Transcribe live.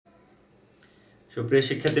সুপ্রিয়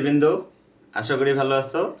শিক্ষার্থীবৃন্দ, আশা করি ভালো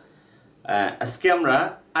আছো। আজকে আমরা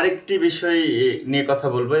আরেকটি বিষয় নিয়ে কথা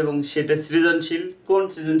বলবো এবং সেটা সৃজনশীল। কোন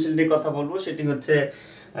সৃজনশীল নিয়ে কথা বলবো সেটি হচ্ছে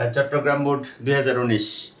চট্টগ্রাম বোর্ড 2019।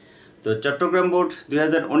 তো চট্টগ্রাম বোর্ড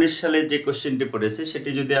 2019 সালে যে কোশ্চেনটি পড়েছে সেটি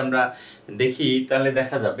যদি আমরা দেখি তাহলে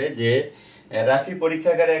দেখা যাবে যে রাফি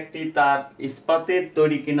পরীক্ষাগারে একটি তার ইস্পাতের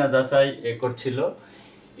তৈরি কিনা যাচাই করছিল।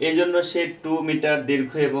 এই জন্য সে 2 মিটার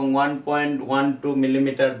দীর্ঘ এবং 1.12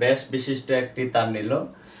 মিলিমিটার ব্যাস বিশিষ্ট একটি তার নিল।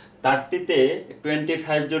 তারটিতে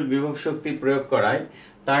 25 জুল বিভব শক্তি প্রয়োগ করায়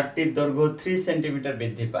তারটির দৈর্ঘ্য 3 সেন্টিমিটার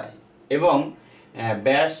বৃদ্ধি পায় এবং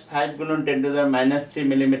ব্যাস 5 গুণন 10⁻³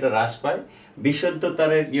 মিলিমিটার হ্রাস পায়। বিশুদ্ধ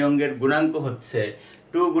তারের ইয়ংয়ের গুণাঙ্ক হচ্ছে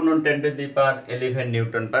 2 গুণন 10⁻11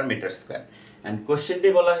 Newton per metre square. And কোশ্চেনটি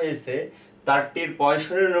বলা হয়েছে তারটির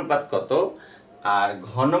পয়সনের অনুপাত কত। আর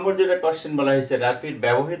ঘ নম্বর যেটা কোশ্চেন বলা হয়েছে রাফির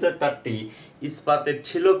ব্যবহৃত তারটি ইস্পাতের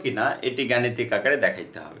ছিল কিনা এটি গাণিতিক আকারে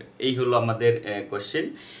দেখাইতে হবে। এই হলো আমাদের কোশ্চেন।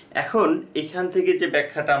 এখন এখান থেকে যে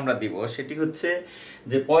ব্যাখ্যাটা আমরা দিব সেটি হচ্ছে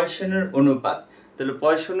যে পয়সনের অনুপাত। তাহলে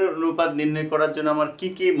পয়সনের অনুপাত নির্ণয় করার জন্য আমার কি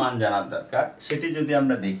কি মান জানার দরকার সেটি যদি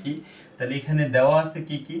আমরা দেখি তাহলে এখানে দেওয়া আছে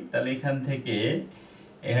কি কি। তাহলে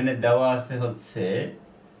এখানে দেওয়া আছে হচ্ছে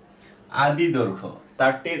আদি দৈর্ঘ্য।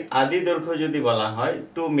 তারটির আদি দৈর্ঘ্য যদি বলা হয়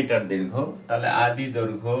 2 মিটার দীর্ঘ, তাহলে আদি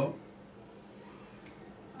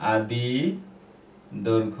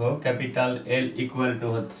দৈর্ঘ্য ক্যাপিটাল এল ইকুয়াল টু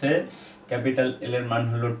হচ্ছে ক্যাপিটাল এল এর মান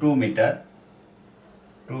হলো 2 মিটার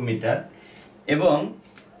এবং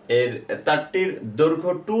এর তারটির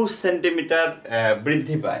দৈর্ঘ্য 2 সেন্টিমিটার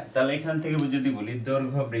বৃদ্ধি পায়। তাহলে এখান থেকে যদি বলি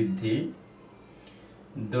দৈর্ঘ্য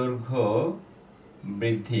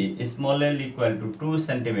বৃদ্ধি small L equal to 2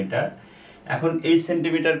 centimetre. এখন এই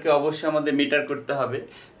সেন্টিমিটারকে অবশ্যই আমাদের মিটার করতে হবে।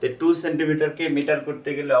 তো 2 সেন্টিমিটারকে মিটার করতে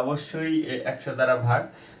গেলে অবশ্যই 100 দ্বারা ভাগ।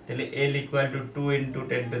 তাহলে L equal to 2 into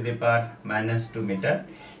 10⁻² metre.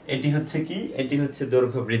 এটি হচ্ছে কি? এটি হচ্ছে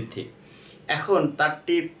দৈর্ঘ্য বৃদ্ধি। এখন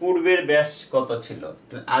তারটির পূর্বের ব্যাস কত ছিল?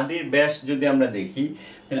 আদির ব্যাস যদি আমরা দেখি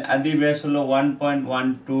তাহলে আদির ব্যাস হলো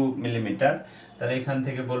 1.12 মিলিমিটার। তাহলে এখান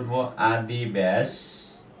থেকে বলবো আদি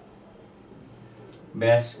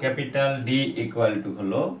ব্যাস ক্যাপিটাল ডি ইকুয়াল টু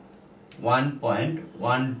হলো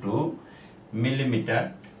 1.12 মিলিমিটার।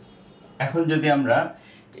 এখন যদি আমরা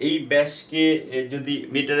এই ব্যাসকে যদি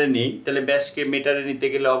মিটারে নিই তাহলে ব্যাসকে মিটারে নিতে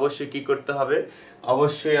গেলে অবশ্যই কি করতে হবে?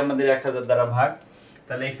 অবশ্যই আমাদের 1000 দ্বারা ভাগ।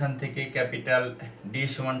 তাহলে এখান থেকে ক্যাপিটাল ডি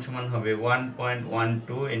সমান হবে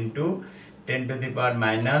 1.12 ইন্টু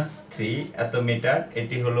 10⁻³ এত মিটার।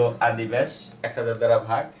 এটি হলো আদি ব্যাস 1000 দ্বারা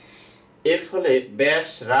ভাগ। এর ফলে ব্যাস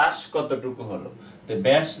হ্রাস কতটুকু হলো? তো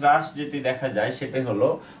ব্যাস হ্রাস যেটি দেখা যায় সেটা হলো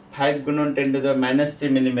 5 গুণন 10⁻³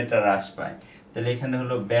 মিলিমিটার হ্রাস পায়। তাহলে এখানে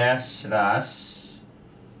হলো ব্যাস হ্রাস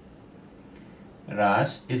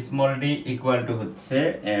স্মল ডি ইকুয়াল টু হচ্ছে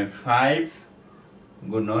 5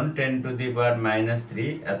 গুণন 10⁻³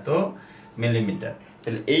 এত মিলিমিটার।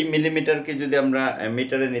 তাহলে এই মিলিমিটারকে যদি আমরা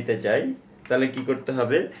মিটারে নিতে চাই তাহলে কি করতে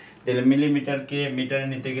হবে? তাহলে মিলিমিটারকে মিটারে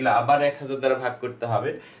নিতে গেলে আবার 1000 দ্বারা ভাগ করতে হবে।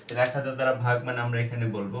 তাহলে 1000 দ্বারা ভাগ মানে আমরা এখানে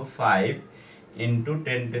বলবো 5 ইন্টু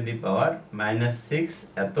 10⁻⁶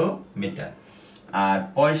 এত মিটার। আর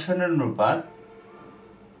পয়সনের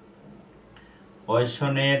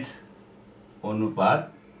অনুপাত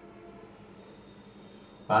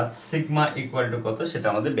সিগমা ইকুয়াল টু কত সেটা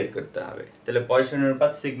আমাদের বের করতে হবে। তাহলে পয়সনের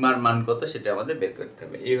অনুপাত সিগমার মান কত সেটা আমাদের বের করতে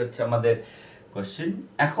হবে। এই হচ্ছে আমাদের কোশ্চেন।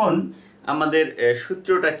 এখন আমাদের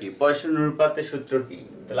সূত্রটা কি? পয়সনের অনুপাতের সূত্র কি?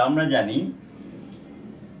 তাহলে আমরা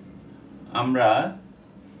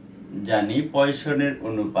জানি পয়সনের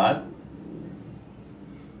অনুপাত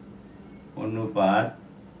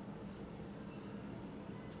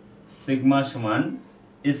সিগমা সমান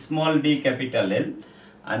স্মল ডি ক্যাপিটাল এল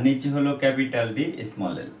আর নিচে হলো ক্যাপিটাল ডি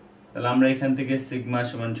স্মল এল। তাহলে আমরা এখান থেকে সিগমা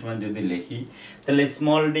সমান যদি লিখি তাহলে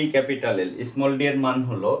স্মল ডি ক্যাপিটাল এল, স্মল ডি এর মান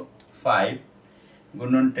হলো 5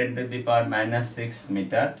 গুণন 10⁻⁶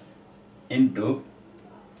 মিটার ইন্টু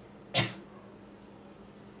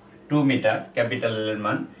 2 মিটার ক্যাপিটাল এল এর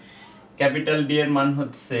মান। ক্যাপিটাল ডি এর মান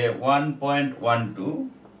হচ্ছে 1.12 ইন্টু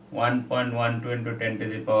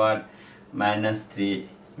 10⁻³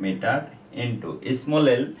 মিটার ইন্টু স্মল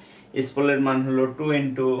এল এর মান হলো 2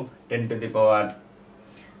 ইন্টু 10⁻²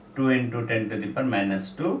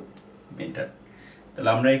 মিটার। তাহলে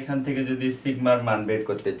আমরা এখান থেকে যদি সিগমার মান বের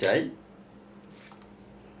করতে চাই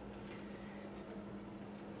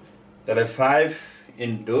তাহলে 5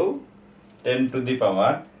 ইন্টু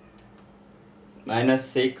 10⁻⁶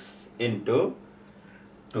 ইন্টু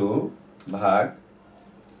 2 ভাগ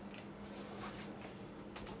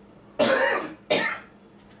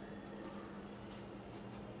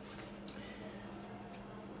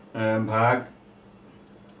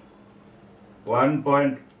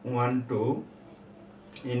 1.12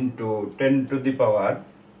 ইন্টু 10⁻³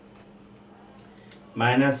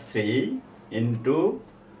 ইন্টু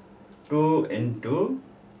 2 ইন্টু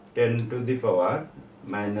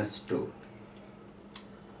 10⁻²।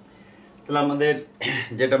 তাহলে আমাদের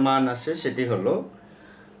যেটা মান আসে সেটি হলো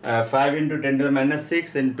 5 into 10⁻6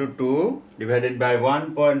 into 2 divided by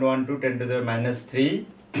 1.12 10⁻³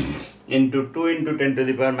 into 2 into 10⁻²।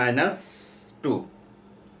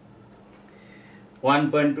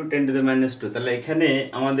 1.2 10⁻²। তাহলে এখানে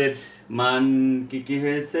আমাদের মান কি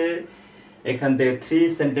হয়েছে, এখান থেকে 3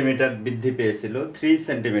 সেন্টিমিটার বৃদ্ধি পেয়েছিল, 3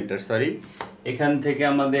 সেন্টিমিটার সরি, এখান থেকে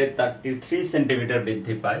আমাদের তারটি 3 সেন্টিমিটার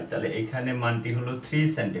বৃদ্ধি পায়। তাহলে এখানে মানটি হলো 3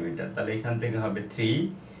 সেন্টিমিটার, তাহলে এখান থেকে হবে 3,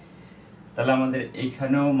 তাহলে আমাদের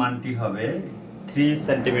এইখানেও মানটি হবে 3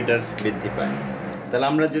 সেন্টিমিটার বৃদ্ধি পায়। তাহলে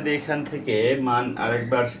আমরা যদি এখান থেকে মান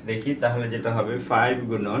আরেকবার দেখি তাহলে যেটা হবে 5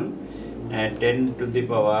 গুণন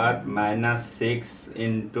 10⁻6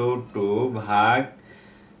 ইন্টু 2 ভাগ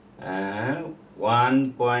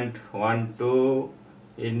 1.12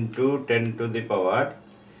 ইন্টু 10⁻³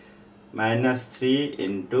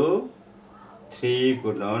 ইন্টু 3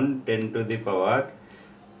 গুণন 10⁻²।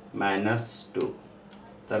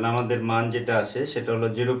 তাহলে আমাদের মান যেটা আসে সেটা হলো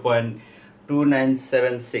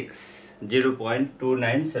 0.2976,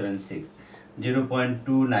 0.2976,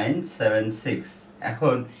 0.2976।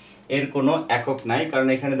 এখন এর কোনো একক নাই, কারণ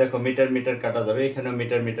এখানে দেখো মিটার মিটার কাটা যাবে, এখানেও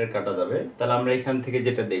মিটার মিটার কাটা যাবে। তাহলে আমরা এখান থেকে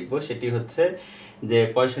যেটা দেখব সেটি হচ্ছে যে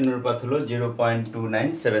পয়সন অনুপাত হলো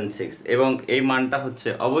 0.2976, এবং এই মানটা হচ্ছে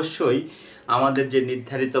অবশ্যই আমাদের যে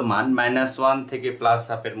নির্ধারিত মান -1 থেকে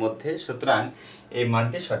 +1/2 মধ্যে, সুতরাং এই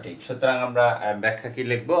মানটি সঠিক। সুতরাং আমরা ব্যাখ্যা কি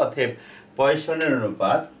লিখবো, অতএব পয়সনের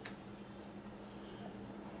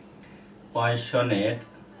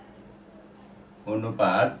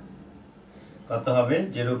অনুপাত কত হবে,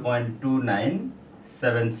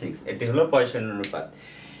 0.2976, এটি হলো পয়সনের অনুপাত।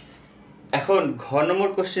 এখন ঘ নম্বর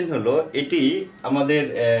কোশ্চেন হলো এটি আমাদের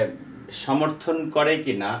সমর্থন করে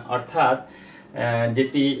কিনা, অর্থাৎ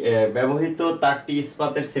যেটি ব্যবহৃত তারটি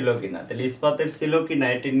ইস্পাতের ছিল কিনা। তাহলে ইস্পাতের ছিল কিনা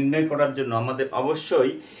এটি নির্ণয় করার জন্য আমাদের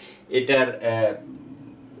অবশ্যই এটার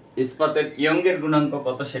ইস্পাতের ইয়ংয়ের গুণাঙ্ক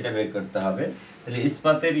কত সেটা বের করতে হবে। তাহলে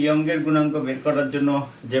ইস্পাতের ইয়ংয়ের গুণাঙ্ক বের করার জন্য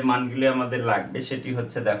যে মানগুলি আমাদের লাগবে সেটি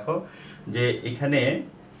হচ্ছে, দেখো যে এখানে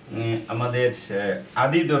আমাদের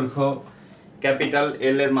আদি দৈর্ঘ্য ক্যাপিটাল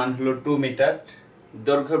এল এর মান হলো 2 মিটার,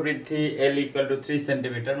 দৈর্ঘ্য বৃদ্ধি এল ইকুয়াল টু 3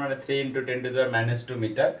 সেন্টিমিটার, মানে 3 ইন্টু 10⁻²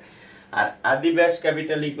 মিটার, আর আদি ব্যাস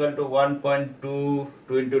capital equal to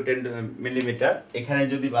 1.22 into 10 millimetre. এখানে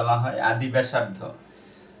যদি বলা হয় আদি ব্যাসার্ধ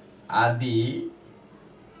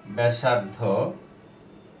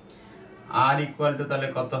আর ইকুয়াল টু, তাহলে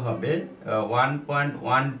কত হবে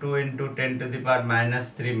 1.12 ইন্টু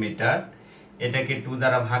 10⁻³ মিটার, এটাকে 2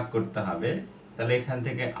 দ্বারা ভাগ করতে হবে। তাহলে এখান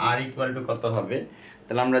থেকে আর ইকুয়াল টু কত হবে,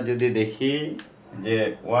 তাহলে আমরা যদি দেখি যে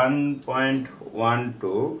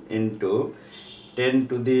 1.12 ইন্টু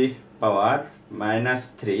 10⁻³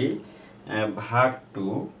 ভাগ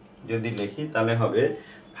 2 যদি লিখি তাহলে হবে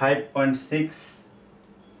 5.6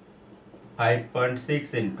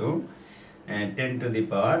 ইন্টু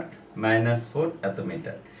 10⁻⁻4 এত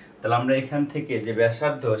মিটার। তাহলে আমরা এখান থেকে যে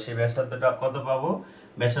ব্যাসার্ধ, সেই ব্যাসার্ধটা কত পাবো,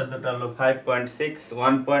 ব্যাসার্ধটা হলো 5.6,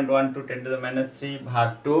 1.12 10⁻³ ভাগ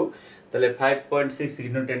 2, তাহলে 5.6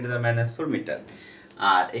 ইন্টু 10⁻⁴ মিটার।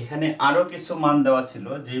 আর এখানে আরো কিছু মান দেওয়া ছিল,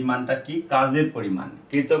 যে মানটা কি, কাজের পরিমাণ,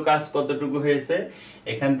 কৃত কাজ কতটুকু হয়েছে,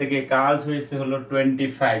 এখান থেকে কাজ হয়েছে হলো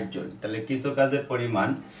 25 জুল। তাহলে কৃত কাজের পরিমাণ,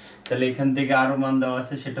 তাহলে এখান থেকে আরো মান দেওয়া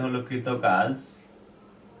আছে, সেটা হলো কৃত কাজ,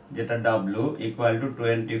 যেটা W ইকুয়াল টু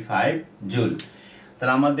 25 জুল।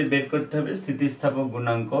 তাহলে আমাদের বের করতে হবে স্থিতিস্থাপক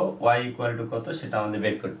গুণাঙ্ক y ইকুয়াল টু কত, সেটা আমাদের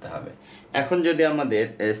বের করতে হবে। এখন যদি আমাদের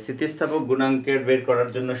স্থিতিস্থাপক গুণাঙ্কের বের করার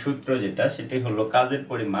জন্য সূত্র যেটা, সেটি হলো কাজের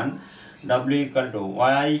পরিমাণ W equal to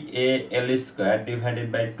YAL² divided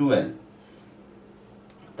by 12।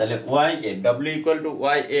 তাহলে W equal to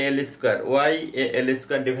YAL²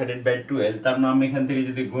 divided by 12, তার মানে আমি এখান থেকে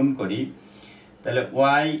যদি গুণ করি তাহলে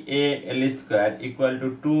YAL² equal to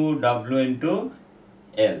 2W into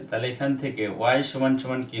L। তাহলে এখান থেকে y সমান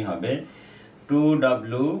সমান কি হবে,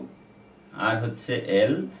 2W আর হচ্ছে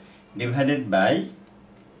L ডিভাইডেড বাই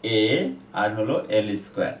A আর হলো L²।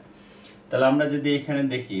 তাহলে আমরা যদি এখানে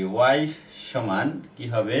দেখি y সমান কি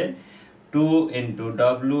হবে, 2 ইন্টু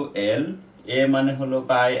WL, A মানে হলো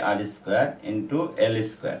পাই R² ইন্টু L²।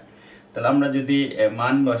 তাহলে আমরা যদি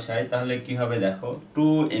মান বসাই তাহলে কি হবে, দেখো 2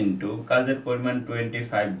 ইন্টু কাজের পরিমাণ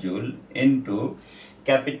 25 জুল ইন্টু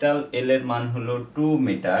ক্যাপিটাল এল এর মান হলো 2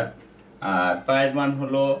 মিটার, আর পায়ের মান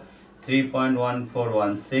হলো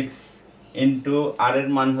 3.1416 ইন্টু আর এর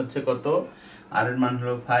মান হচ্ছে কত, আর এর মান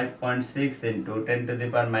হলো 5.6 ইন্টু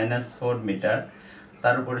 10⁻⁴ মিটার,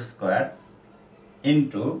 তার উপর স্কোয়ার।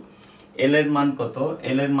 ইন্টু এল এর মান কত,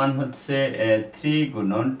 এল এর মান হচ্ছে 3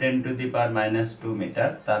 গুণন 10⁻² মিটার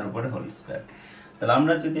তার উপরে হোল স্কয়ার। তাহলে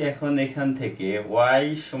আমরা যদি এখন এখান থেকে y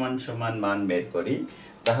সমান সমান মান বের করি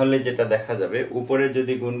তাহলে যেটা দেখা যাবে, উপরে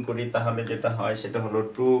যদি গুণ করি তাহলে যেটা হয় সেটা হলো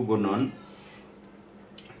 2 গুণন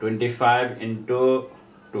 25 ইন্টু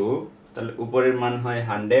 2, তাহলে উপরের মান হয়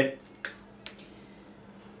 100,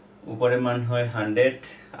 উপরের মান হয় 100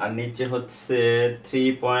 আর নিচে হচ্ছে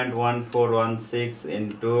 3.1416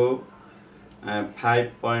 ইন্টু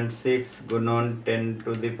 5.6 গুণন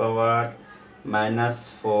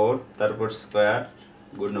 10⁻⁻4 তারপর স্কয়ার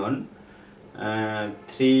গুণন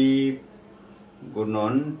 3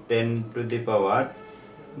 গুণন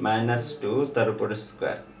 10⁻⁻2 তার উপরে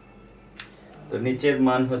স্কয়ার। তো নিচের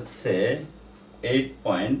মান হচ্ছে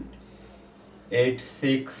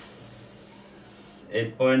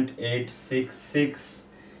 8.866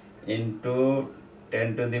 into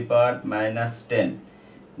 10⁻⁻10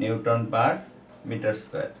 Newton per metre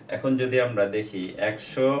square. এখন যদি আমরা দেখি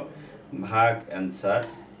 100 ভাগ অ্যান্সার,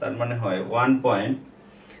 তার মানে হয় 1 পয়েন্ট,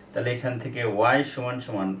 তাহলে এখান থেকে y সমান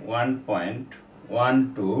সমান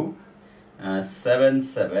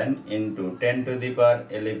 1.1277 into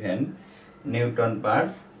 10⁻11 Newton per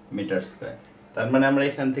metre square. তার মানে আমরা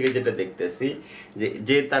এখান থেকে যেটা দেখতেছি যে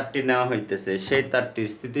যে তারটি নেওয়া হইতেছে সেই তারটির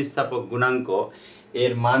স্থিতিস্থাপক গুণাঙ্ক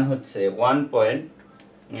এর মান হচ্ছে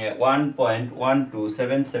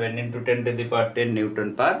 1.1277 into 10⁻10 Newton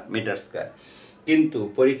per metre square. কিন্তু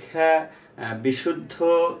পরীক্ষা বিশুদ্ধ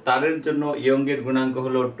তারের জন্য ইয়ংয়ের গুণাঙ্ক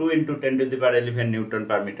হলো 2 into 10⁻11 Newton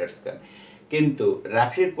per metre square. কিন্তু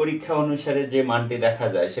রাফির পরীক্ষা অনুসারে যে মানটি দেখা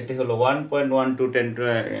যায় সেটি হলো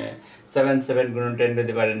 1.1277 গুণন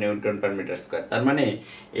 10⁻11 নিউটন পার মিটার স্কয়ার। তার মানে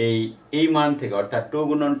এই মান থেকে, অর্থাৎ 2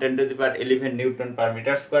 গুণন 10⁻11 নিউটন পার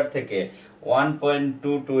মিটার স্কয়ার থেকে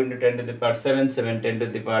 1.22 ইন্টু 10⁻77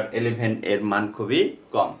 10⁻11 এর মান খুবই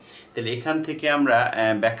কম। তাহলে এখান থেকে আমরা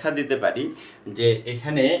ব্যাখ্যা দিতে পারি যে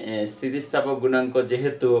এখানে স্থিতিস্থাপক গুণাঙ্ক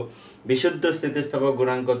যেহেতু বিশুদ্ধ স্থিতিস্থাপক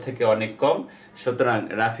গুণাঙ্ক থেকে অনেক কম, সুতরাং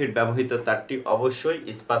রাফির ব্যবহৃত তারটি অবশ্যই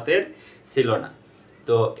ইস্পাতের ছিল না।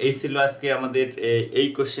 তো এই ছিল আজকে আমাদের এই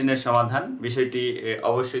কোশ্চেনের সমাধান। বিষয়টি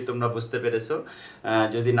অবশ্যই তোমরা বুঝতে পেরেছো।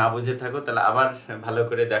 যদি না বুঝে থাকো তাহলে আবার ভালো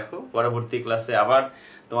করে দেখো, পরবর্তী ক্লাসে আবার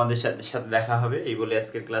তোমাদের সাথে দেখা হবে। এই বলে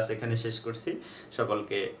আজকের ক্লাস এখানে শেষ করছি।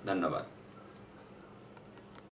 সকলকে ধন্যবাদ।